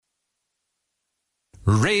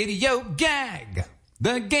Radio Gag,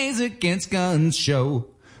 the Gays Against Guns show.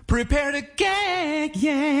 Prepare to gag,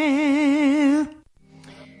 yeah.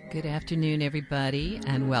 Good afternoon, everybody,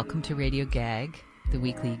 and welcome to Radio Gag, the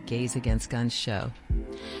weekly Gays Against Guns show.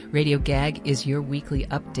 Radio Gag is your weekly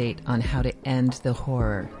update on how to end the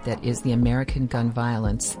horror that is the American gun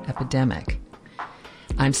violence epidemic.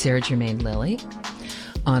 I'm Sarah Germain Lilly.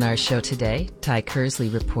 On our show today, Ty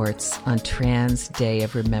Kersley reports on Trans Day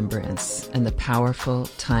of Remembrance and the powerful,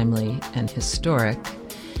 timely, and historic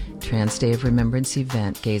Trans Day of Remembrance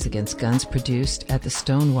event Gays Against Guns produced at the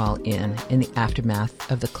Stonewall Inn in the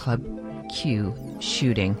aftermath of the Club Q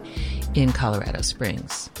shooting in Colorado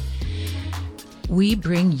Springs. We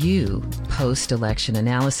bring you post-election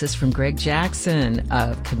analysis from Greg Jackson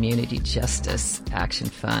of Community Justice Action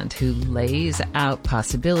Fund, who lays out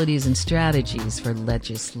possibilities and strategies for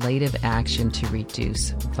legislative action to reduce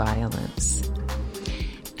violence.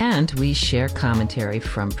 And we share commentary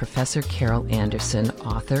from Professor Carol Anderson,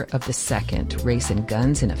 author of The Second, Race and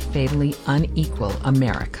Guns in a Fatally Unequal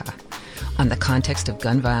America, on the context of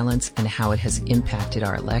gun violence and how it has impacted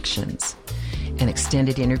our elections. An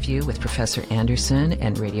extended interview with Professor Anderson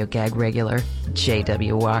and Radio Gag regular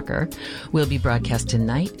J.W. Walker will be broadcast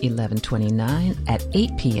tonight, 11/29 at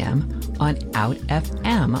 8 p.m. on Out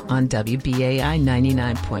FM on WBAI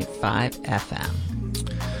 99.5 FM.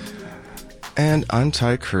 And I'm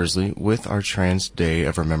Ty Kersley with our Trans Day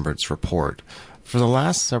of Remembrance report. For the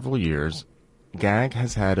last several years, GAG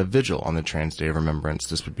has had a vigil on the Trans Day of Remembrance.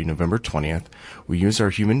 This would be November 20th. We use our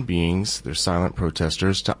human beings, they're silent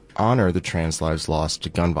protesters, to honor the trans lives lost to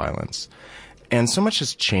gun violence. And so much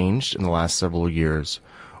has changed in the last several years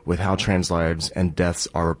with how trans lives and deaths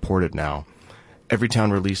are reported now.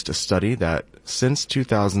 Everytown released a study that since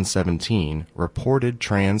 2017, reported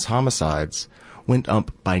trans homicides went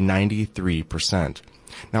up by 93%.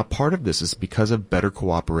 Now, part of this is because of better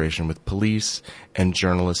cooperation with police and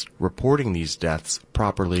journalists reporting these deaths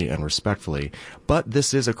properly and respectfully. But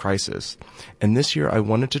this is a crisis. And this year, I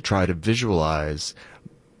wanted to try to visualize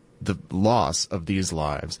the loss of these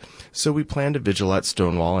lives. So we planned a vigil at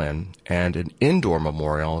Stonewall Inn and an indoor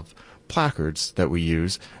memorial of placards that we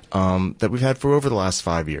use that we've had for over the last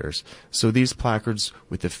 5 years. So these placards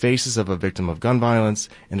with the faces of a victim of gun violence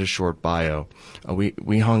and a short bio.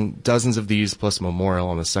 We hung dozens of these plus a memorial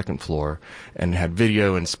on the second floor and had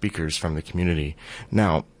video and speakers from the community.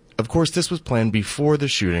 Now, of course, this was planned before the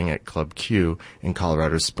shooting at Club Q in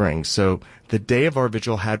Colorado Springs. So the day of our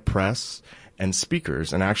vigil had press and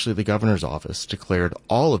speakers, and actually the governor's office declared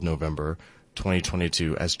all of November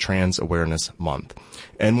 2022 as Trans Awareness Month.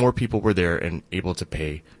 And more people were there and able to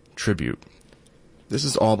pay tribute. This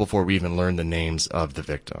is all before we even learned the names of the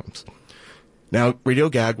victims. Now, Radio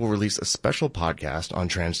Gag will release a special podcast on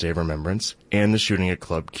Trans Day of Remembrance and the shooting at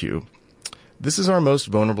Club Q. This is our most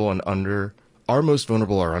vulnerable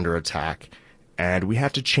are under attack, and we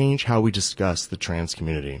have to change how we discuss the trans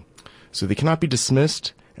community. So they cannot be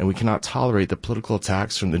dismissed, and we cannot tolerate the political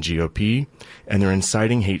attacks from the GOP and their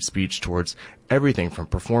inciting hate speech towards everything from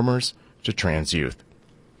performers to trans youth.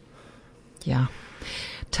 Yeah.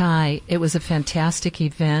 Ty, it was a fantastic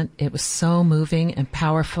event. It was so moving and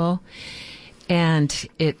powerful, and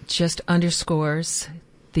it just underscores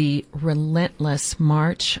the relentless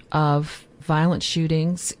march of violent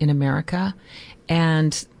shootings in America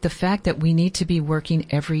and the fact that we need to be working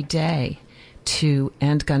every day to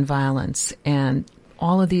end gun violence. And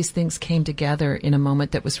all of these things came together in a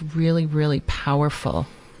moment that was really, really powerful,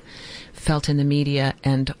 felt in the media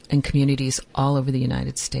and in communities all over the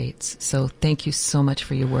United States. So thank you so much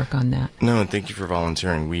for your work on that. No, and thank you for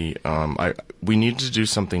volunteering. We needed to do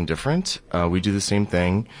something different. We do the same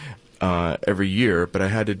thing every year, but I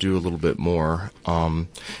had to do a little bit more. And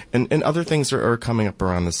other things are coming up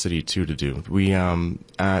around the city too to do. We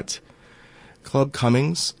at Club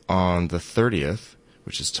Cummings on the 30th,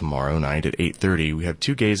 which is tomorrow night at 8:30, we have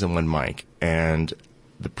 2 gays and 1 mic, and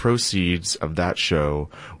the proceeds of that show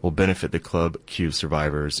will benefit the Club Q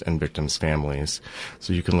survivors and victims' families.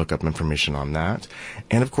 So you can look up information on that.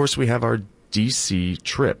 And of course, we have our DC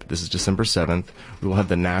trip. This is December 7th. We will have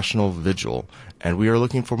the National Vigil, and we are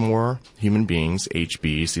looking for more human beings,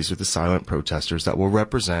 HBs. These are the silent protesters that will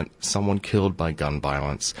represent someone killed by gun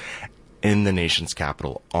violence in the nation's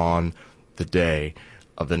capital on the day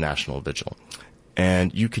of the National Vigil.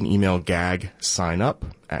 And you can email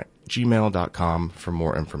gagsignup@gmail.com for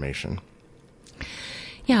more information.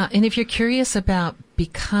 Yeah, and if you're curious about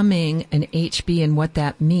becoming an HB and what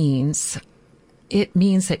that means, it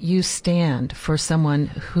means that you stand for someone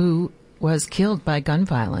who was killed by gun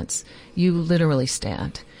violence. You literally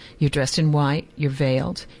stand. You're dressed in white, you're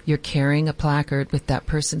veiled, you're carrying a placard with that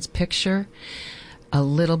person's picture. a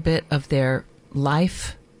little bit of their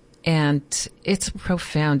life, and it's a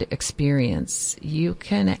profound experience. You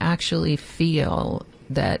can actually feel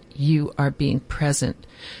that you are being present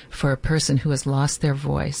for a person who has lost their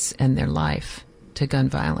voice and their life to gun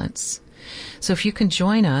violence. So if you can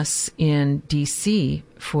join us in D.C.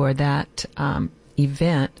 for that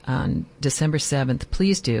event on December 7th,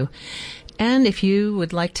 please do. And if you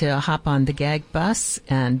would like to hop on the GAG bus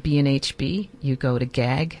and be an HB, you go to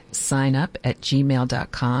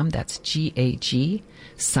gagsignup@gmail.com. That's GAG,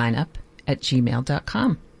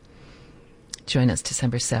 signup@gmail.com. Join us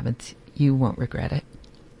December 7th. You won't regret it.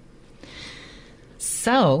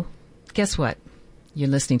 So, guess what? You're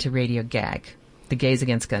listening to Radio GAG, the Gays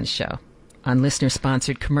Against Guns show, on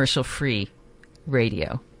listener-sponsored commercial-free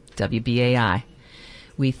radio, WBAI.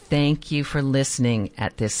 We thank you for listening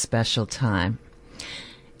at this special time.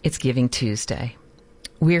 It's Giving Tuesday.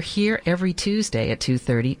 We're here every Tuesday at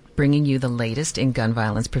 2:30, bringing you the latest in gun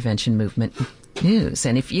violence prevention movement news.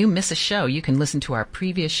 And if you miss a show, you can listen to our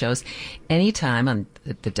previous shows anytime on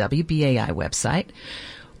the WBAI website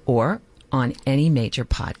or on any major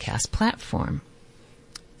podcast platform.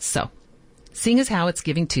 So, seeing as how it's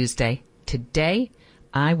Giving Tuesday, today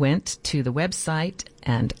I went to the website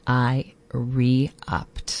and I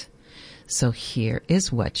re-upped. So here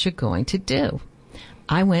is what you're going to do.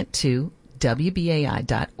 I went to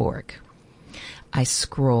WBAI.org. I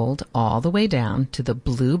scrolled all the way down to the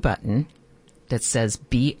blue button that says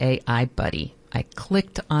BAI Buddy. I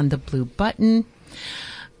clicked on the blue button.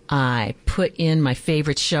 I put in my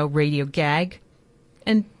favorite show, Radio GAG,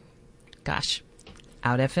 and gosh,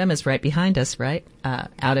 Out FM is right behind us, right?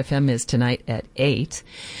 Out FM is tonight at 8.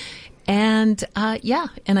 And,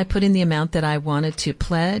 and I put in the amount that I wanted to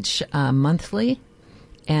pledge monthly.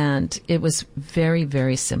 And it was very,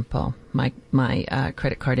 very simple, my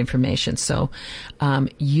credit card information. So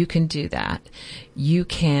you can do that. You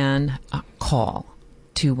can call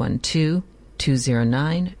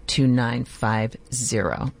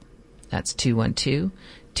 212-209-2950. That's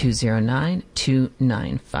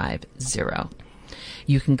 212-209-2950.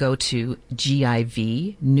 You can go to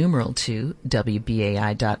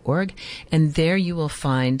GIV2WBAI.org, and there you will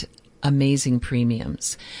find amazing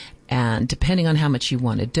premiums. And depending on how much you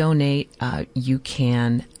want to donate, you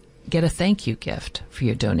can get a thank you gift for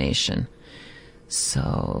your donation.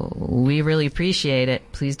 So we really appreciate it.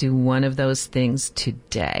 Please do one of those things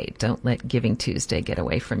today. Don't let Giving Tuesday get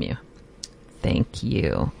away from you. Thank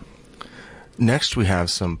you. Next, we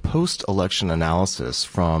have some post-election analysis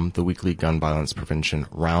from the weekly Gun Violence Prevention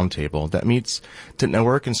Roundtable that meets to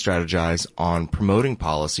network and strategize on promoting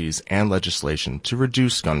policies and legislation to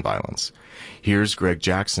reduce gun violence. Here's Greg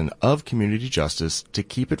Jackson of Community Justice to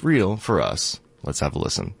keep it real for us. Let's have a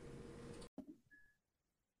listen.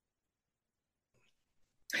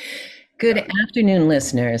 Good afternoon,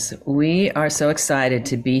 listeners. We are so excited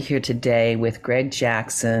to be here today with Greg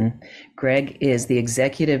Jackson. Greg is the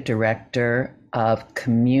Executive Director of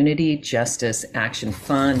Community Justice Action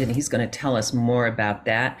Fund, and he's going to tell us more about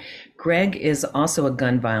that. Greg is also a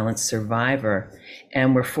gun violence survivor,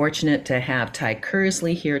 and we're fortunate to have Ty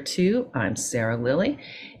Kersley here too. I'm Sarah Lilly,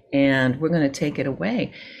 and we're going to take it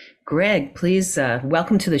away. Greg, please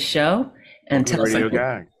welcome to the show and tell us.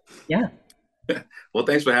 Yeah. Well,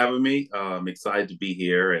 thanks for having me. I'm excited to be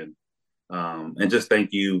here, and just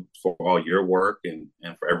thank you for all your work and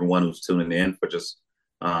for everyone who's tuning in for just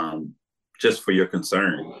for your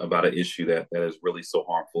concern about an issue that is really so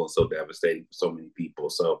harmful and so devastating for so many people.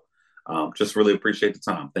 So just really appreciate the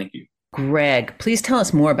time. Thank you. Greg, please tell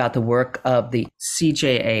us more about the work of the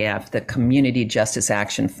CJAF, the Community Justice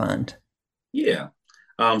Action Fund. Yeah.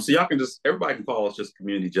 So y'all can everybody can call us just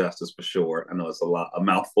Community Justice for sure. I know it's a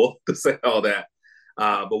mouthful to say all that.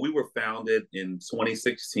 But we were founded in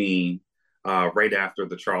 2016, right after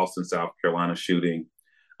the Charleston, South Carolina shooting.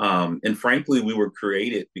 And frankly, we were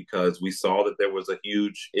created because we saw that there was a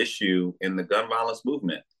huge issue in the gun violence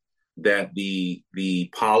movement, that the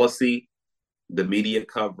policy, the media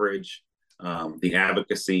coverage, the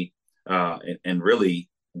advocacy, and really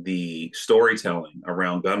the storytelling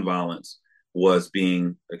around gun violence was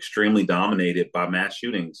being extremely dominated by mass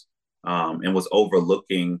shootings, and was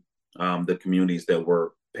overlooking the communities that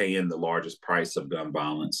were paying the largest price of gun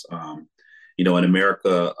violence. In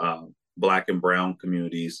America, Black and brown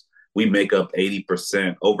communities, we make up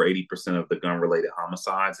over 80% of the gun-related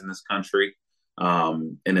homicides in this country.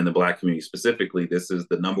 And in the Black community specifically, this is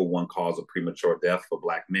the number one cause of premature death for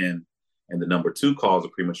Black men and the number two cause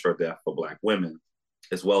of premature death for Black women,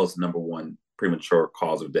 as well as the number one premature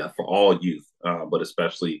cause of death for all youth, but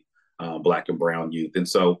especially Black and brown youth. And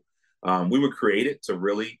so we were created to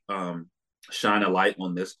really shine a light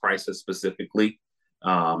on this crisis specifically,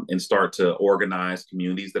 and start to organize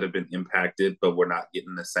communities that have been impacted, but we're not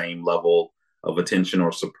getting the same level of attention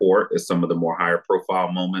or support as some of the more higher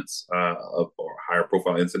profile moments or higher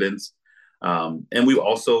profile incidents. And we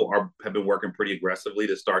also have been working pretty aggressively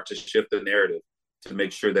to start to shift the narrative to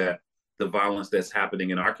make sure that the violence that's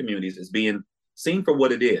happening in our communities is being seen for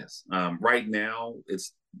what it is. Right now,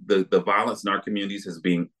 it's the violence in our communities is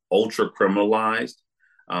being ultra criminalized,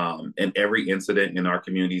 and every incident in our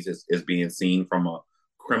communities is being seen from a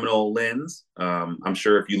criminal lens. I'm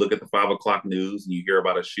sure if you look at the 5 o'clock news and you hear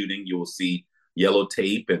about a shooting, you will see yellow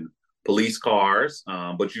tape and police cars,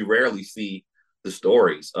 but you rarely see the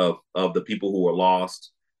stories of the people who were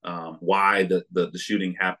lost, why the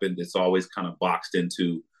shooting happened. It's always kind of boxed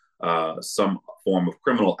into some form of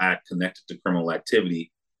criminal act connected to criminal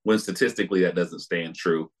activity, when statistically that doesn't stand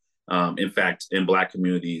true. In fact, in Black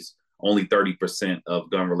communities, only 30% of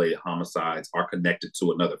gun-related homicides are connected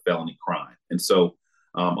to another felony crime. And so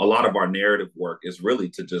a lot of our narrative work is really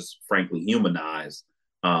to just frankly humanize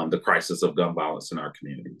the crisis of gun violence in our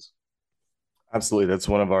communities. Absolutely. That's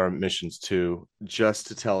one of our missions too. Just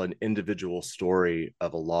to tell an individual story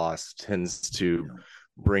of a loss tends to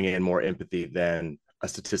bring in more empathy than a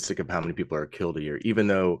statistic of how many people are killed a year, even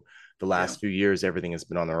though the last few years, everything has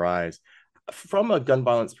been on the rise. From a gun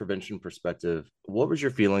violence prevention perspective, what was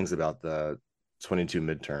your feelings about the 22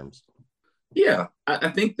 midterms? Yeah, I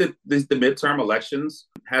think that the midterm elections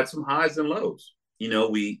had some highs and lows. You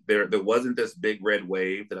know, there wasn't this big red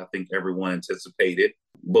wave that I think everyone anticipated,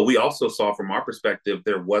 but we also saw from our perspective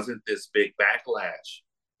there wasn't this big backlash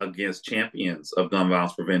against champions of gun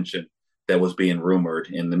violence prevention that was being rumored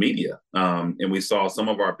in the media. And we saw some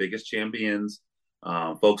of our biggest champions,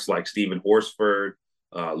 folks like Stephen Horsford,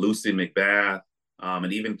 Lucy McBath,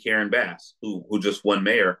 and even Karen Bass, who just won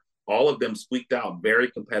mayor. All of them squeaked out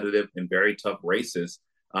very competitive and very tough races,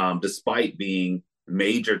 despite being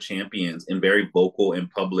major champions and very vocal and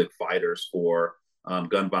public fighters for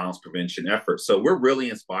gun violence prevention efforts. So we're really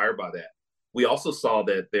inspired by that. We also saw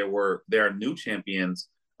that there are new champions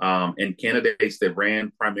and candidates that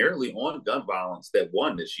ran primarily on gun violence that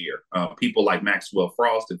won this year. People like Maxwell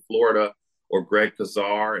Frost in Florida or Greg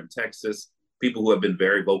Kazar in Texas, people who have been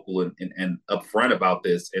very vocal and upfront about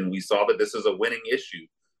this. And we saw that this is a winning issue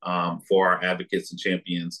for our advocates and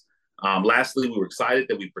champions. Lastly, we were excited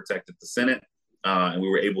that we protected the Senate and we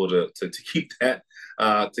were able to keep that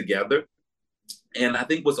together. And I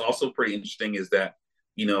think what's also pretty interesting is that,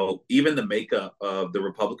 you know, even the makeup of the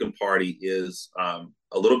Republican Party is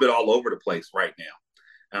a little bit all over the place right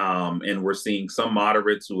now. And we're seeing some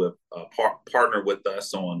moderates who have partnered with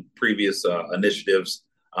us on previous initiatives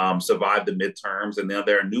survive the midterms. And now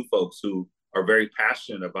there are new folks who are very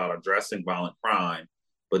passionate about addressing violent crime,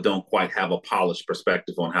 but don't quite have a polished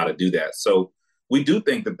perspective on how to do that. So we do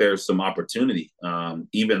think that there's some opportunity,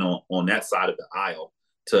 even on that side of the aisle,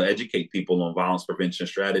 to educate people on violence prevention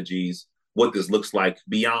strategies, what this looks like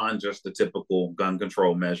beyond just the typical gun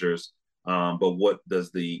control measures, but what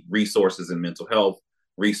does the resources in mental health,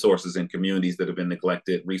 resources in communities that have been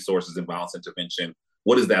neglected, resources in violence intervention,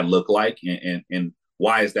 what does that look like? And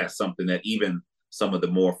why is that something that even some of the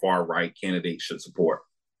more far-right candidates should support?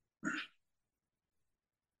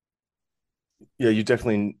 Yeah, you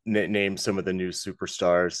definitely named some of the new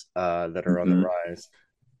superstars that are on the rise.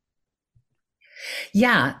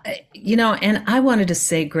 Yeah, you know, and I wanted to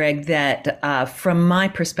say, Greg, that from my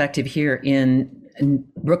perspective here in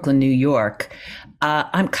Brooklyn, New York,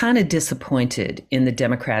 I'm kind of disappointed in the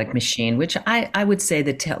Democratic machine, which I would say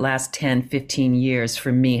the last 10, 15 years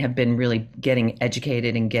for me have been really getting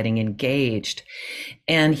educated and getting engaged.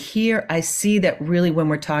 And here I see that really when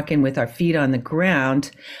we're talking with our feet on the ground,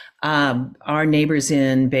 our neighbors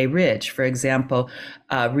in Bay Ridge, for example,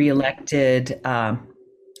 reelected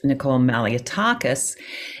Nicole Malliotakis,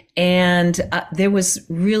 and there was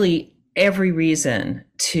really every reason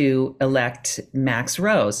to elect Max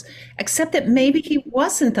Rose, except that maybe he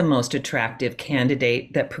wasn't the most attractive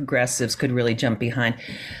candidate that progressives could really jump behind.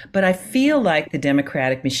 But I feel like the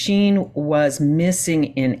Democratic machine was missing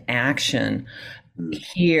in action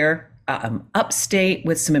here. Upstate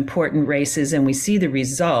with some important races, and we see the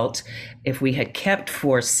result. If we had kept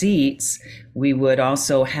 4 seats, we would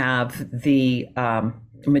also have the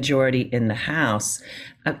majority in the House.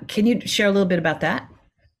 Can you share a little bit about that?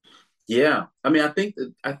 Yeah, I mean, I think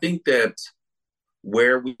that I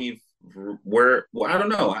don't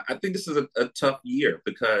know. I think this is a tough year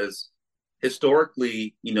because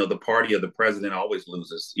historically, you know, the party of the president always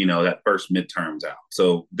loses, you know, that first midterms out.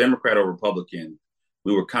 So Democrat or Republican,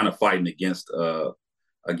 we were kind of fighting against the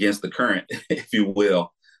current, if you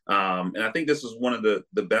will. And I think this was one of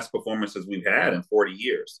the best performances we've had in 40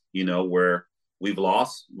 years, you know, where We've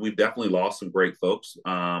definitely lost some great folks,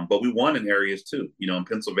 but we won in areas too. In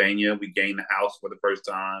Pennsylvania, we gained the House for the first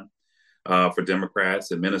time for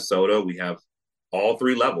Democrats. In Minnesota, we have all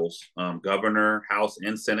three levels: governor, House,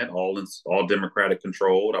 and Senate, all Democratic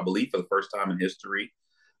controlled. I believe for the first time in history.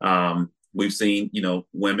 We've seen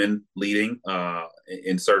women leading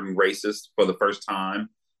in certain races for the first time.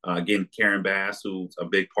 Again, Karen Bass, who's a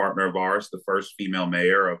big partner of ours, the first female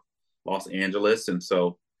mayor of Los Angeles, and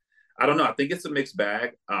so I don't know. I think it's a mixed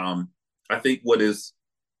bag. I think what is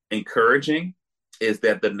encouraging is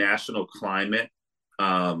that the national climate.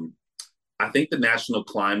 I think the national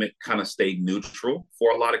climate kind of stayed neutral for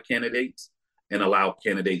a lot of candidates and allowed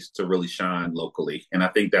candidates to really shine locally. And I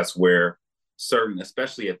think that's where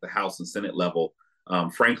especially at the House and Senate level,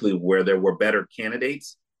 frankly, where there were better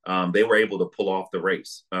candidates, they were able to pull off the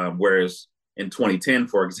race. Whereas in 2010,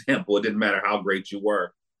 for example, it didn't matter how great you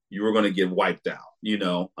were going to get wiped out,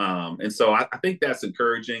 and so I think that's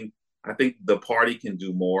encouraging. I think the party can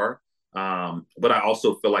do more. But I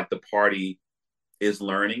also feel like the party is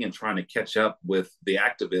learning and trying to catch up with the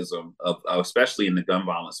activism of especially in the gun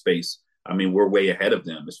violence space. I mean, we're way ahead of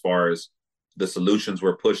them as far as the solutions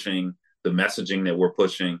we're pushing, the messaging that we're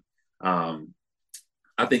pushing. I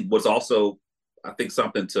think what's also,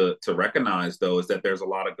 something to recognize though, is that there's a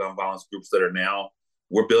lot of gun violence groups that are now,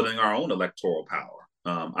 we're building our own electoral power.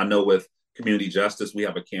 I know with Community Justice, we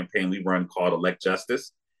have a campaign we run called Elect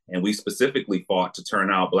Justice, and we specifically fought to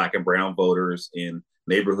turn out Black and brown voters in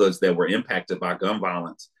neighborhoods that were impacted by gun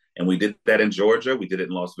violence. And we did that in Georgia. We did it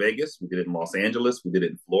in Las Vegas. We did it in Los Angeles. We did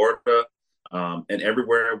it in Florida. And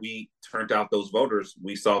everywhere we turned out those voters,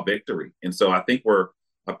 we saw victory. And so I think we're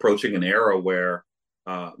approaching an era where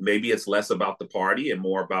maybe it's less about the party and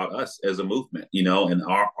more about us as a movement, and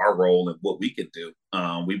our role and what we can do.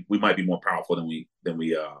 We might be more powerful than we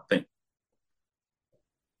think.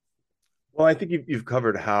 Well, I think you've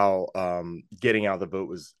covered how getting out the vote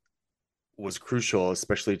was crucial,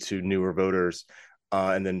 especially to newer voters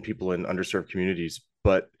and then people in underserved communities.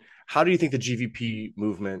 But how do you think the GVP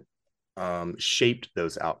movement shaped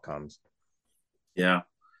those outcomes? Yeah.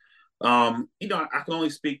 I can only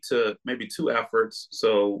speak to maybe two efforts.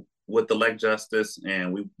 So with Elect Justice,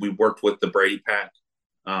 and we worked with the Brady PAC,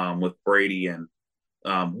 with Brady. And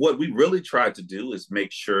what we really tried to do is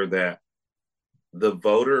make sure that the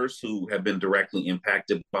voters who have been directly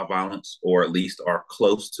impacted by violence, or at least are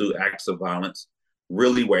close to acts of violence,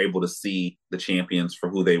 really were able to see the champions for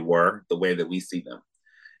who they were, the way that we see them.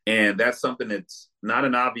 And that's something that's not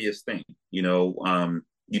an obvious thing.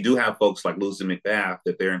 You do have folks like Lucy McBath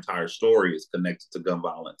that their entire story is connected to gun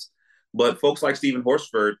violence. But folks like Stephen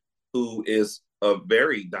Horsford, who is a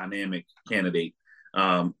very dynamic candidate,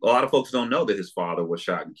 a lot of folks don't know that his father was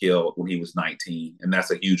shot and killed when he was 19, and that's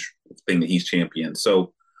a huge thing that he's championed.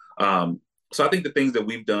 So I think the things that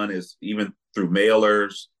we've done is, even through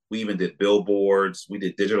mailers, we even did billboards, we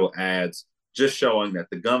did digital ads, just showing that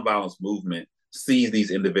the gun violence movement sees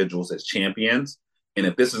these individuals as champions. And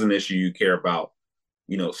if this is an issue you care about,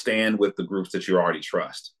 stand with the groups that you already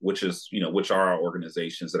trust, which are our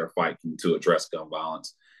organizations that are fighting to address gun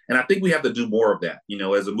violence. And I think we have to do more of that.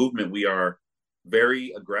 As a movement, we are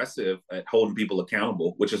very aggressive at holding people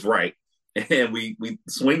accountable, which is right. And we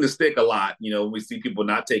swing the stick a lot, when we see people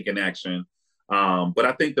not taking action. But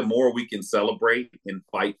I think the more we can celebrate and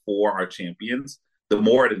fight for our champions, the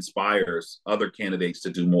more it inspires other candidates to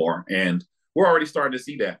do more. And we're already starting to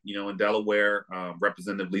see that, in Delaware.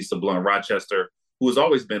 Representative Lisa Blunt Rochester, who has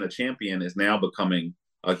always been a champion, is now becoming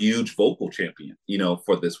a huge vocal champion,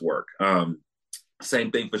 for this work.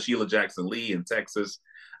 Same thing for Sheila Jackson Lee in Texas.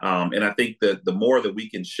 And I think that the more that we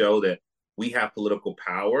can show that we have political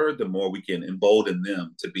power, the more we can embolden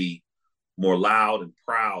them to be more loud and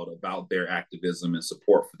proud about their activism and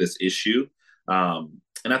support for this issue. And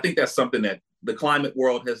I think that's something that the climate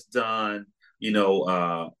world has done,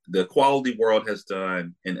 the equality world has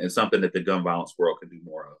done, and something that the gun violence world can do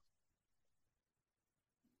more of.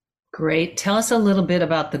 Great. Tell us a little bit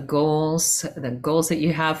about the goals that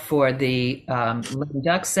you have for the Lame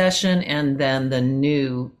Duck session and then the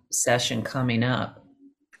new session coming up.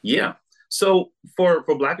 Yeah. So for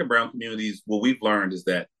Black and brown communities, what we've learned is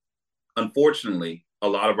that, unfortunately, a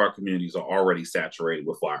lot of our communities are already saturated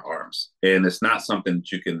with firearms. And it's not something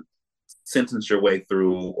that you can sentence your way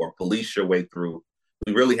through or police your way through.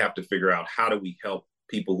 We really have to figure out, how do we help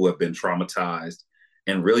people who have been traumatized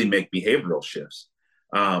and really make behavioral shifts.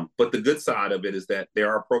 But the good side of it is that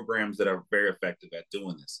there are programs that are very effective at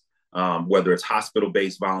doing this, whether it's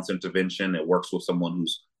hospital-based violence intervention that works with someone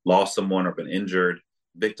who's lost someone or been injured,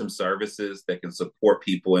 victim services that can support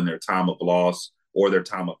people in their time of loss or their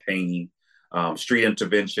time of pain. street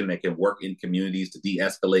intervention that can work in communities to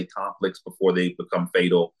de-escalate conflicts before they become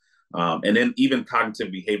fatal. And then even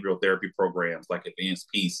cognitive behavioral therapy programs like Advanced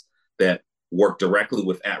Peace that work directly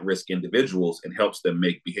with at-risk individuals and helps them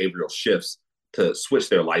make behavioral shifts to switch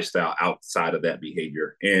their lifestyle outside of that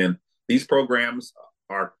behavior. And these programs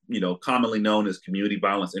are, commonly known as community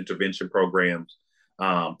violence intervention programs.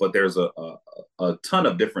 But there's a ton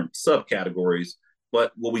of different subcategories.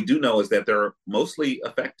 But what we do know is that they're mostly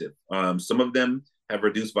effective. Some of them have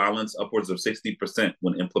reduced violence upwards of 60%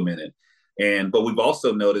 when implemented. But we've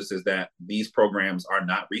also noticed is that these programs are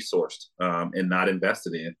not resourced and not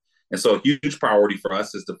invested in. And so a huge priority for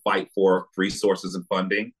us is to fight for resources and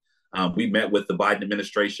funding. We met with the Biden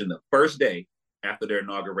administration the first day after their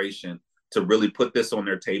inauguration to really put this on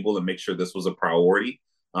their table and make sure this was a priority.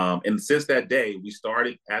 And since that day, we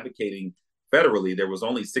started advocating federally. There was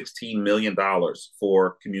only $16 million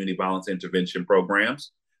for community violence intervention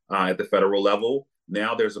programs at the federal level.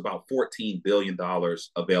 Now there's about $14 billion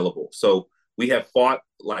available. So we have fought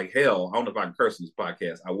like hell. I don't know if I can curse in this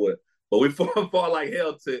podcast. I would, but we fought like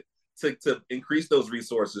hell to increase those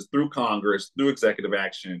resources through Congress, through executive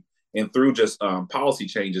action, and through just policy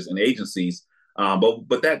changes in agencies.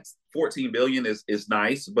 But that 14 billion is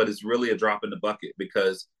nice, but it's really a drop in the bucket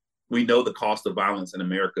because we know the cost of violence in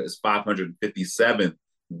America is $557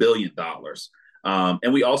 billion.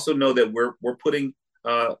 And we also know that we're putting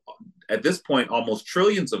at this point almost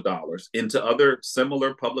trillions of dollars into other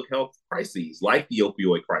similar public health crises like the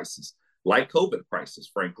opioid crisis, like COVID crisis,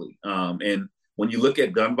 frankly. And when you look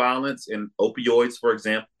at gun violence and opioids, for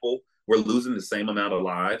example, we're losing the same amount of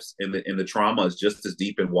lives, and the trauma is just as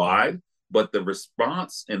deep and wide, but the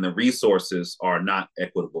response and the resources are not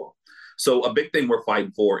equitable. So a big thing we're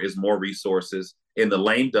fighting for is more resources. In the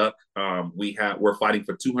lame duck, we're fighting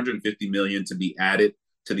for $250 million to be added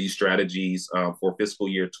to these strategies for fiscal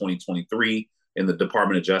year 2023 in the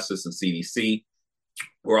Department of Justice and CDC.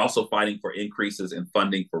 We're also fighting for increases in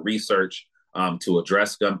funding for research to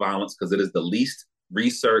address gun violence because it is the least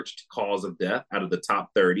researched cause of death out of the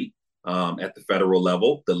top 30 at the federal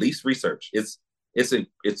level. The least research.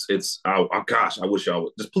 Oh gosh, I wish y'all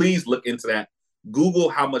would just please look into that. Google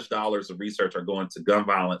how much dollars of research are going to gun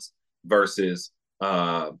violence versus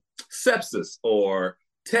sepsis or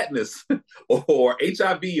tetanus or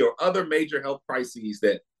HIV or other major health crises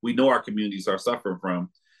that we know our communities are suffering from.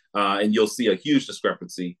 And you'll see a huge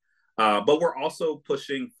discrepancy. But we're also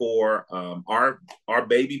pushing for our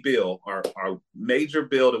baby bill, our major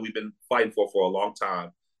bill that we've been fighting for a long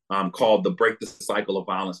time, called the Break the Cycle of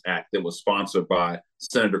Violence Act that was sponsored by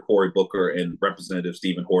Senator Cory Booker and Representative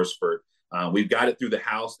Stephen Horsford. We've got it through the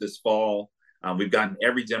House this fall. We've gotten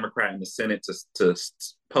every Democrat in the Senate to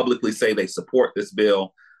publicly say they support this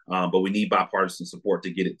bill, but we need bipartisan support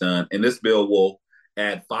to get it done. And this bill will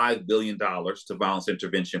add $5 billion to violence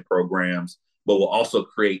intervention programs, but will also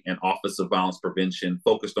create an Office of Violence Prevention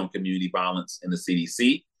focused on community violence in the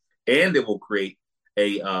CDC. And it will create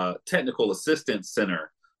a technical assistance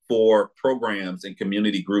center for programs and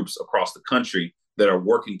community groups across the country that are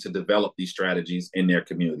working to develop these strategies in their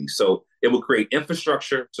communities. So it will create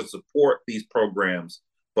infrastructure to support these programs,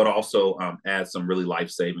 but also add some really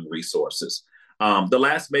life-saving resources. The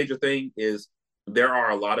last major thing is there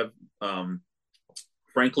are a lot of,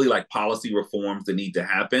 frankly, like policy reforms that need to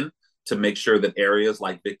happen to make sure that areas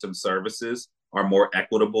like victim services are more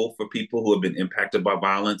equitable for people who have been impacted by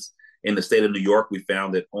violence. In the state of New York, we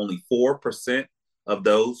found that only 4% of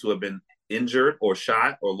those who have been injured or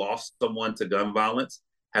shot or lost someone to gun violence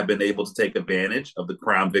have been able to take advantage of the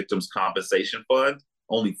Crime Victims Compensation Fund,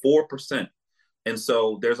 only 4%. And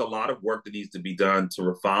so there's a lot of work that needs to be done to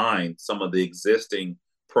refine some of the existing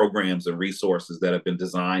programs and resources that have been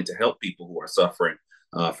designed to help people who are suffering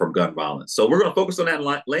from gun violence. So we're going to focus on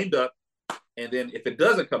that lame duck. And then if it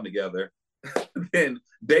doesn't come together, then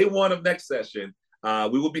day one of next session,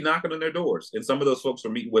 we will be knocking on their doors. And some of those folks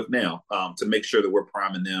we're meeting with now to make sure that we're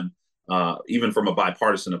priming them, even from a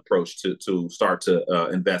bipartisan approach, to start to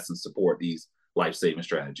invest and support these life-saving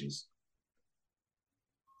strategies.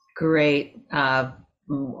 Great.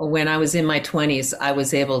 When I was in my 20s, I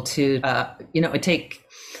was able to, take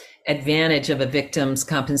advantage of a victims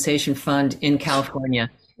compensation fund in California.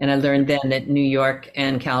 And I learned then that New York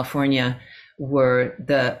and California were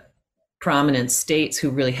the prominent states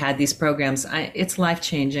who really had these programs. It's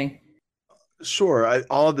life-changing. Sure.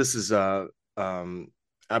 All of this is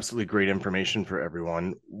absolutely great information for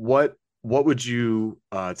everyone. What would you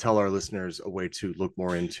tell our listeners a way to look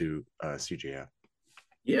more into CJF?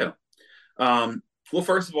 Yeah. Well,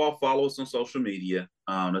 first of all, follow us on social media.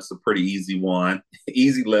 That's a pretty easy one,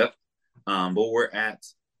 easy lift. But we're at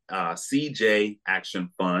CJ Action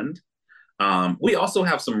Fund. We also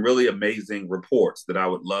have some really amazing reports that I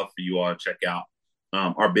would love for you all to check out.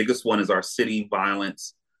 Our biggest one is our City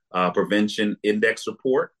Violence Prevention Index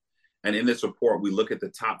report. And in this report, we look at the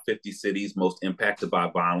top 50 cities most impacted by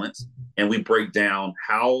violence, and we break down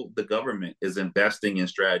how the government is investing in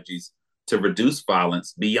strategies to reduce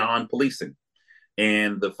violence beyond policing.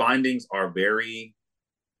 And the findings are very,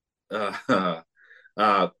 let's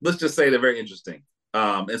just say they're very interesting.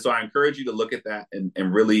 And so I encourage you to look at that and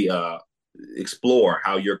really explore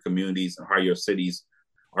how your communities and how your cities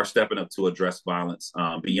are stepping up to address violence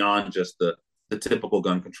beyond just the typical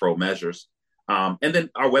gun control measures. And then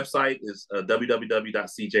our website is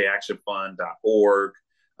www.cjactionfund.org.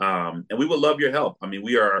 And we would love your help. I mean,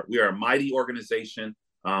 we are a mighty organization,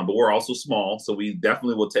 but we're also small. So we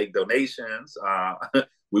definitely will take donations.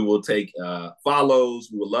 We will take follows.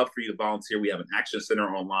 We would love for you to volunteer. We have an action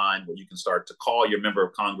center online where you can start to call your member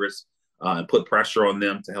of Congress and put pressure on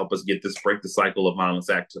them to help us get this Break the Cycle of Violence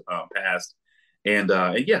Act passed. And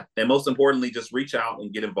most importantly, just reach out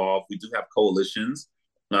and get involved. We do have coalitions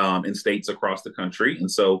in states across the country. And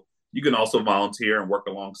so you can also volunteer and work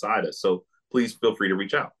alongside us. So please feel free to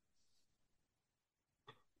reach out.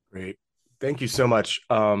 Great. Thank you so much.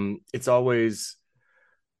 It's always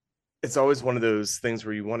one of those things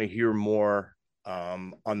where you want to hear more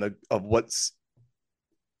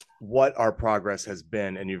what our progress has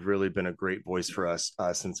been. And you've really been a great voice for us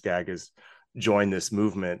since GAG has joined this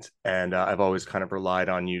movement. And I've always kind of relied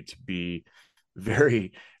on you to be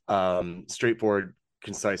very straightforward,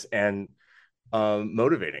 concise, and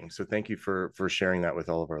motivating. So thank you for sharing that with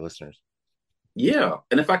all of our listeners. Yeah.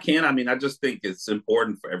 And if I can, I mean, I just think it's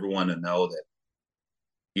important for everyone to know that,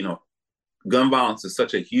 gun violence is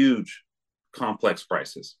such a huge, complex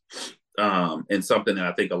crisis. And something that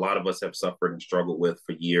I think a lot of us have suffered and struggled with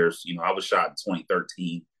for years. I was shot in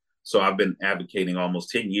 2013. So I've been advocating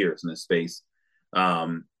almost 10 years in this space.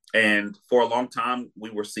 And for a long time,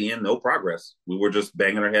 we were seeing no progress. We were just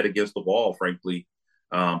banging our head against the wall, frankly.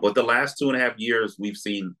 But the last 2.5 years, we've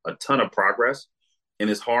seen a ton of progress. And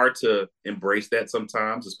it's hard to embrace that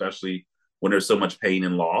sometimes, especially when there's so much pain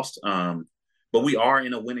and loss. But we are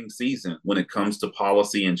in a winning season when it comes to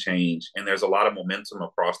policy and change. And there's a lot of momentum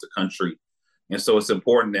across the country. And so it's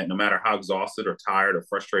important that no matter how exhausted or tired or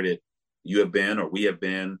frustrated you have been or we have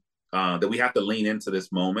been, that we have to lean into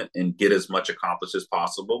this moment and get as much accomplished as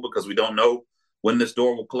possible, because we don't know when this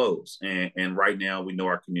door will close. And right now, we know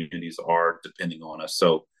our communities are depending on us.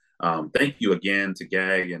 So thank you again to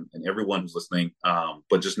GAG and everyone who's listening.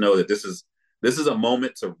 But just know that this is a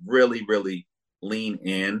moment to really, really lean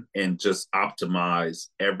in and just optimize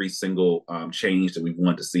every single change that we've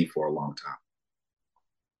wanted to see for a long time.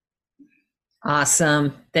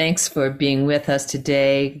 Awesome. Thanks for being with us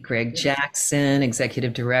today. Greg Jackson,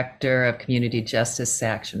 Executive Director of Community Justice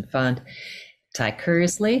Action Fund, Ty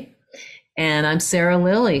Kersley, and I'm Sarah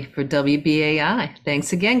Lilly for WBAI.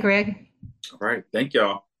 Thanks again, Greg. All right. Thank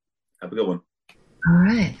y'all. Have a good one. All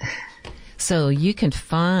right. So you can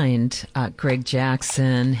find Greg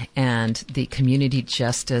Jackson and the Community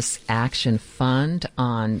Justice Action Fund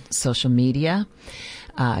on social media.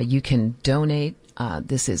 You can donate.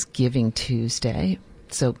 This is Giving Tuesday,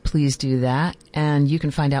 so please do that. And you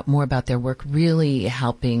can find out more about their work really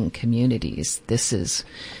helping communities. This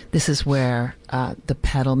is where the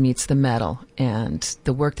pedal meets the metal, and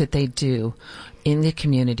the work that they do in the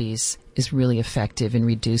communities is really effective in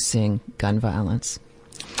reducing gun violence.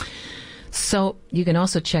 So you can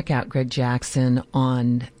also check out Greg Jackson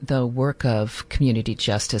on the work of community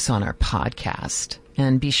justice on our podcast.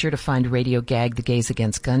 And be sure to find Radio GAG, the Gays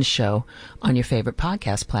Against Guns show, on your favorite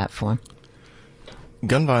podcast platform.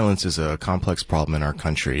 Gun violence is a complex problem in our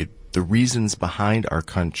country. The reasons behind our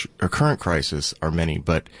current crisis are many,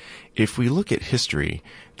 but if we look at history,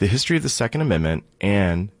 the history of the Second Amendment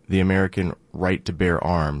and the American right to bear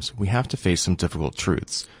arms, we have to face some difficult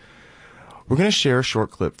truths. We're going to share a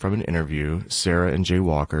short clip from an interview Sarah and Jay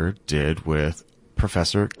Walker did with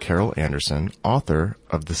Professor Carol Anderson, author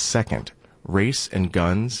of The Second, Race and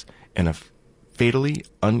Guns in a Fatally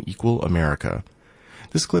Unequal America.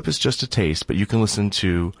 This clip is just a taste, but you can listen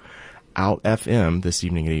to Out FM this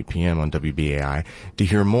evening at 8 p.m. on WBAI to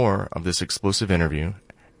hear more of this explosive interview.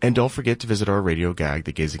 And don't forget to visit our Radio GAG,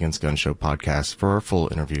 the Gays Against Guns show podcast, for our full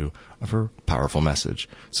interview of her powerful message.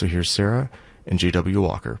 So here's Sarah and J.W.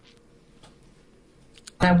 Walker.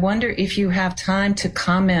 I wonder if you have time to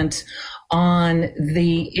comment on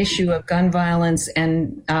the issue of gun violence,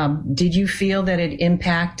 and did you feel that it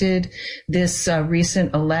impacted this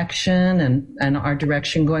recent election and our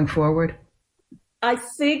direction going forward? I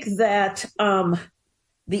think that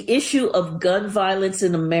the issue of gun violence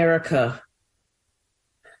in America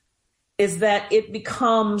is that it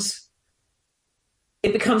becomes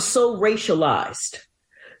so racialized,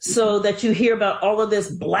 so that you hear about all of this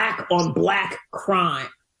black on black crime.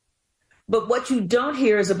 But what you don't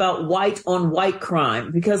hear is about white on white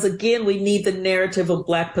crime, because again, we need the narrative of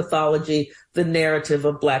black pathology, the narrative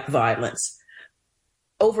of black violence.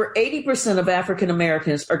 Over 80% of African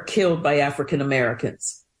Americans are killed by African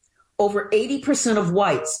Americans. Over 80% of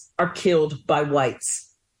whites are killed by whites.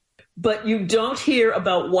 But you don't hear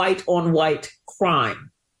about white on white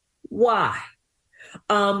crime. Why?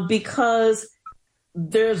 Because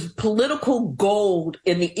there's political gold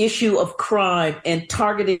in the issue of crime and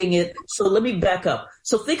targeting it. So let me back up.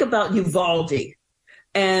 So think about Uvalde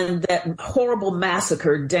and that horrible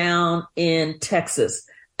massacre down in Texas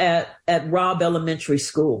at Robb Elementary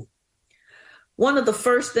School. One of the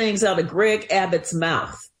first things out of Greg Abbott's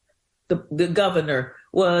mouth, the governor,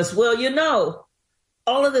 was, well, you know,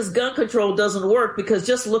 all of this gun control doesn't work because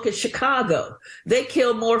just look at Chicago. They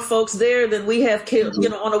kill more folks there than we have killed,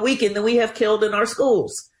 on a weekend than we have killed in our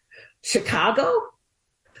schools. Chicago?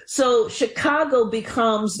 So Chicago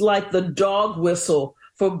becomes like the dog whistle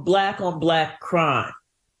for black on black crime.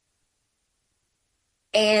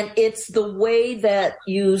 And it's the way that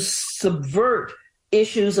you subvert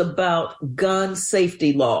issues about gun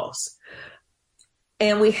safety laws.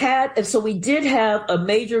 And so we did have a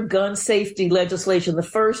major gun safety legislation, the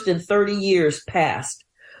first in 30 years passed.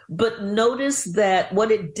 But notice that what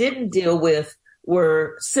it didn't deal with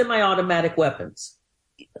were semi-automatic weapons.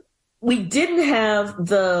 We didn't have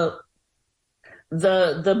the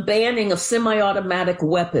banning of semi-automatic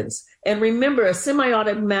weapons. And remember, a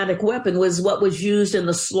semi-automatic weapon was what was used in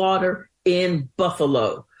the slaughter in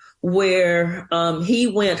Buffalo, where he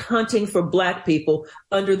went hunting for black people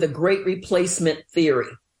under the Great Replacement theory.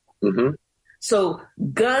 Mm-hmm. So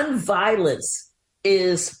gun violence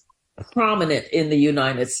is prominent in the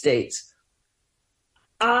United States.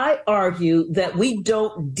 I argue that we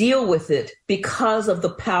don't deal with it because of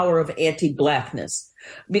the power of anti-blackness,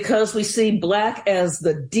 because we see black as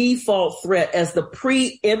the default threat, as the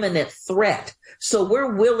preeminent threat. So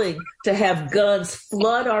we're willing to have guns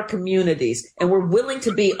flood our communities, and we're willing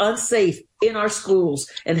to be unsafe in our schools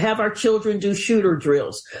and have our children do shooter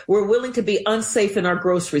drills. We're willing to be unsafe in our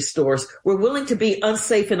grocery stores. We're willing to be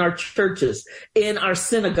unsafe in our churches, in our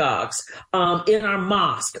synagogues, in our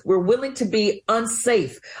mosque. We're willing to be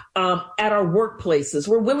unsafe at our workplaces.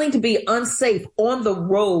 We're willing to be unsafe on the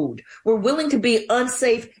road. We're willing to be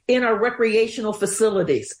unsafe in our recreational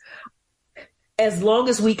facilities, as long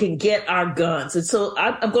as we can get our guns. And so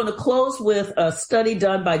I'm going to close with a study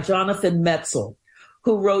done by Jonathan Metzl,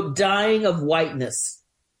 who wrote Dying of Whiteness.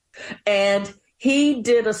 And he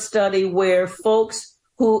did a study where folks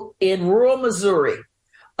who in rural Missouri,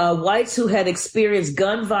 whites who had experienced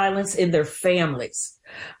gun violence in their families,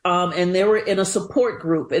 and they were in a support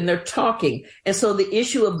group and they're talking. And so the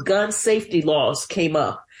issue of gun safety laws came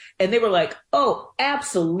up, and they were like, oh,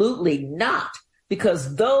 absolutely not.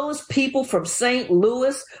 Because those people from St.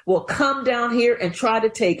 Louis will come down here and try to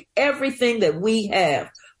take everything that we have.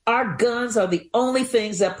 Our guns are the only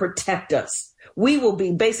things that protect us. We will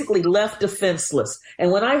be basically left defenseless.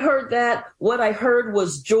 And when I heard that, what I heard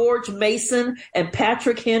was George Mason and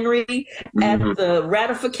Patrick Henry at the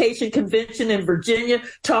ratification convention in Virginia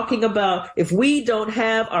talking about, if we don't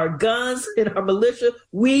have our guns in our militia,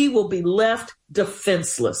 we will be left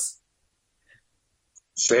defenseless.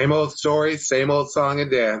 Same old story, same old song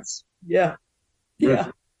and dance. Yeah.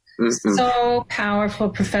 Yeah. Mm-hmm. So powerful,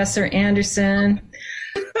 Professor Anderson.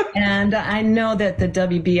 And I know that the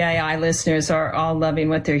WBAI listeners are all loving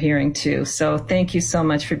what they're hearing too. So thank you so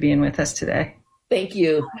much for being with us today. Thank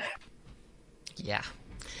you. Yeah.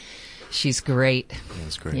 She's great.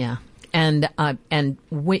 That's great. Yeah. And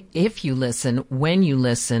if you listen, when you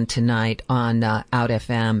listen tonight on Out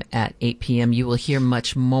FM at 8 p.m., you will hear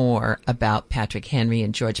much more about Patrick Henry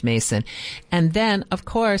and George Mason. And then, of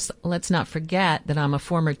course, let's not forget that I'm a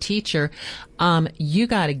former teacher. You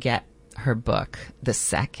got to get her book, The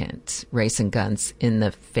Second, Race and Guns in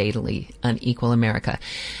the Fatally Unequal America,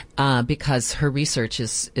 because her research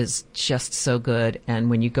is just so good. And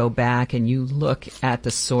when you go back and you look at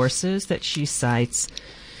the sources that she cites,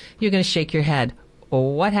 you're going to shake your head.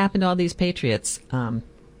 What happened to all these patriots?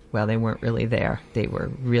 Well, they weren't really there. They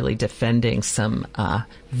were really defending some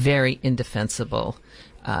very indefensible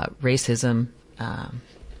racism,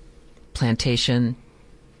 plantation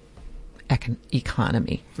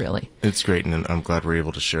economy, really. It's great, and I'm glad we're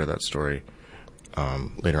able to share that story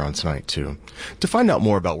later on tonight, too. To find out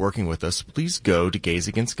more about working with us, please go to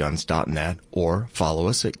gazeagainstguns.net or follow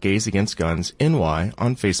us at Gaze Against Guns NY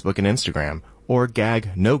on Facebook and Instagram, or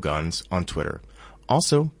Gag No Guns on Twitter.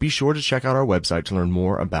 Also, be sure to check out our website to learn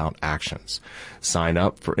more about actions. Sign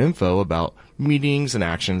up for info about meetings and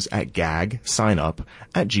actions at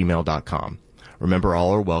gagsignup@gmail.com. Remember,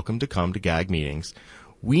 all are welcome to come to GAG meetings.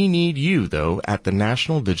 We need you, though, at the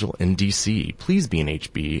National Vigil in D.C. Please be an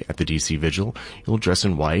HB at the D.C. Vigil. You'll dress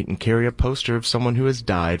in white and carry a poster of someone who has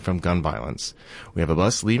died from gun violence. We have a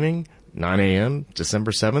bus leaving 9 a.m.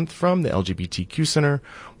 December 7th from the LGBTQ Center.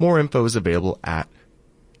 More info is available at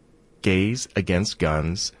Gays Against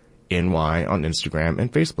Guns NY on Instagram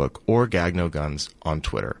and Facebook, or Gag No Guns on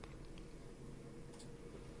Twitter.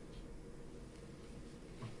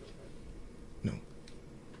 No.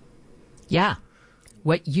 Yeah.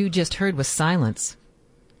 What you just heard was silence.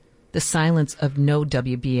 The silence of no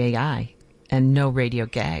WBAI and no Radio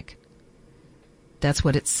Gag. That's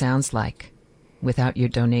what it sounds like without your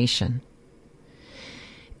donation.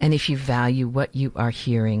 And if you value what you are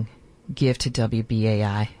hearing, give to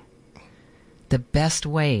WBAI. The best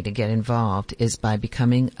way to get involved is by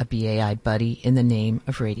becoming a BAI buddy in the name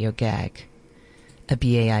of Radio Gag. A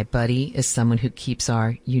BAI buddy is someone who keeps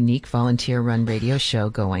our unique volunteer-run radio show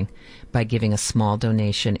going by giving a small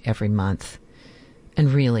donation every month.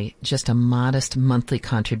 And really, just a modest monthly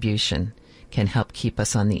contribution can help keep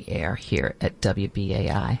us on the air here at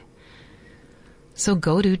WBAI. So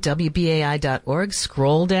go to WBAI.org,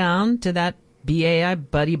 scroll down to that BAI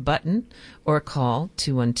Buddy button, or call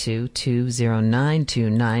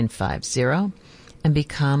 212-209-2950 and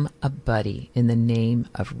become a buddy in the name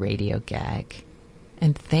of Radio Gag.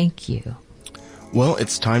 And thank you. Well,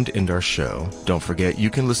 it's time to end our show. Don't forget,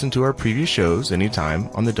 you can listen to our previous shows anytime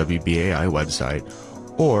on the WBAI website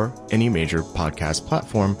or any major podcast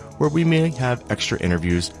platform where we may have extra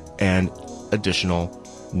interviews and additional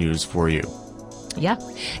news for you. Yeah,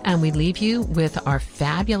 and we leave you with our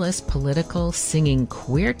fabulous political singing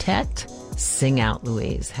quartet. Sing out,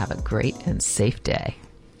 Louise. Have a great and safe day.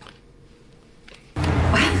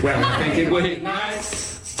 Well, I think it would be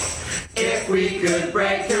nice if we could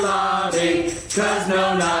break your lobby, 'cause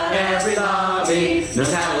no, not every lobby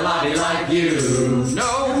knows how to lobby like you.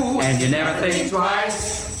 No, and you never think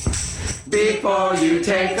twice before you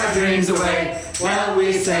take our dreams away. Well,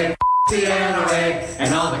 we say the NRA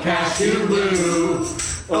and all the cash you blew.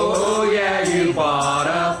 Oh yeah, you bought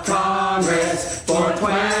up Congress for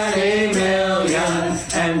 $20 million,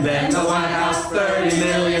 and then the White House $30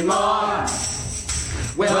 million more.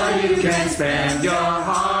 Well, you can spend your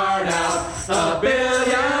heart out $1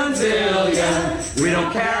 billion, zillion. We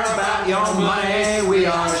don't care about your money, we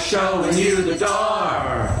are showing you the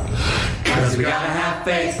door. 'Cause we gotta have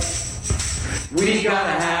faith. We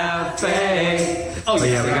gotta have faith. Oh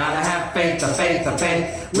yeah, we gotta have faith, the faith, the faith.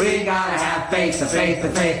 We gotta have faith, the faith, the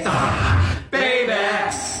faith. Baby,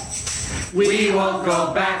 we won't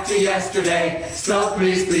go back to yesterday. So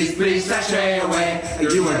please, please, please sashay away.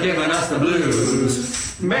 You were giving us the blues.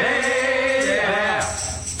 Baby,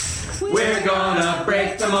 we're gonna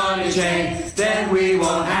break the money chain. Then we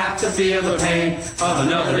won't have to feel the pain of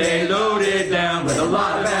another day loaded down with a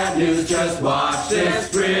lot of bad news. Just watch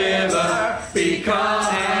this river become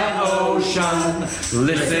an ocean.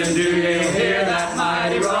 Listen, do you hear that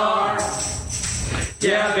mighty roar?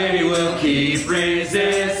 Yeah, baby, we'll keep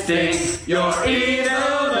resisting your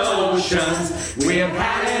evil notions. We have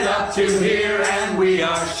had it up to here, and we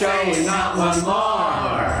are showing not one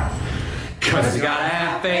more. 'Cause we gotta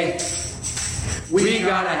have faith. We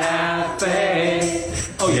gotta have faith.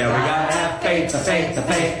 Oh yeah, we gotta have faith, the faith, the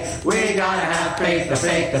faith. We gotta have faith, the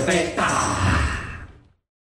faith, the faith.